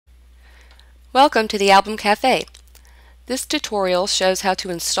Welcome to the Album Cafe. This tutorial shows how to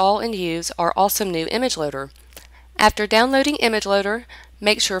install and use our awesome new image loader. After downloading Image Loader,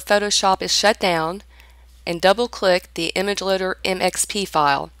 make sure Photoshop is shut down and double-click the Image Loader MXP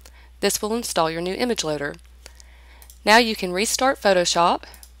file. This will install your new image loader. Now you can restart Photoshop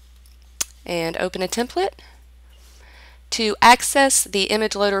and open a template. To access the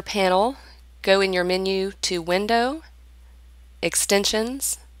Image Loader panel, go in your menu to Window,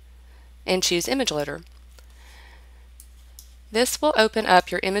 Extensions, and choose Image Loader. This will open up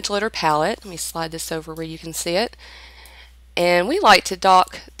your Image Loader palette. Let me slide this over where you can see it. And we like to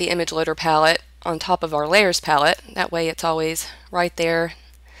dock the Image Loader palette on top of our Layers palette. That way it's always right there,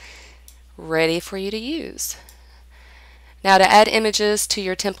 ready for you to use. Now to add images to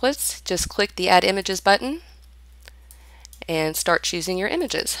your templates, just click the Add Images button and start choosing your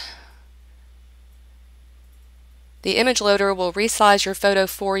images. The Image Loader will resize your photo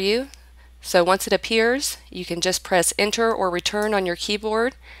for you. So once it appears, you can just press Enter or Return on your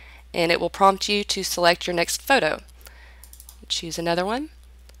keyboard and it will prompt you to select your next photo. Choose another one.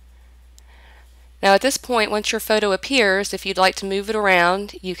 Now at this point, once your photo appears, if you'd like to move it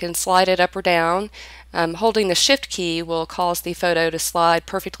around, you can slide it up or down. Holding the Shift key will cause the photo to slide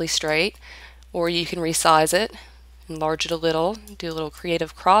perfectly straight, or you can resize it, enlarge it a little, do a little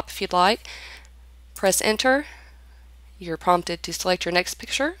creative crop if you'd like. Press Enter. You're prompted to select your next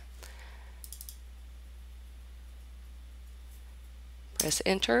picture. Press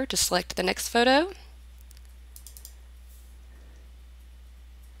Enter to select the next photo.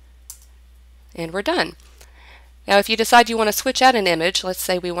 And we're done. Now if you decide you want to switch out an image, let's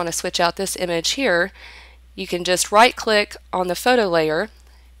say we want to switch out this image here, you can just right-click on the photo layer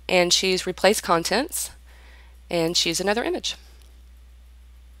and choose Replace Contents and choose another image.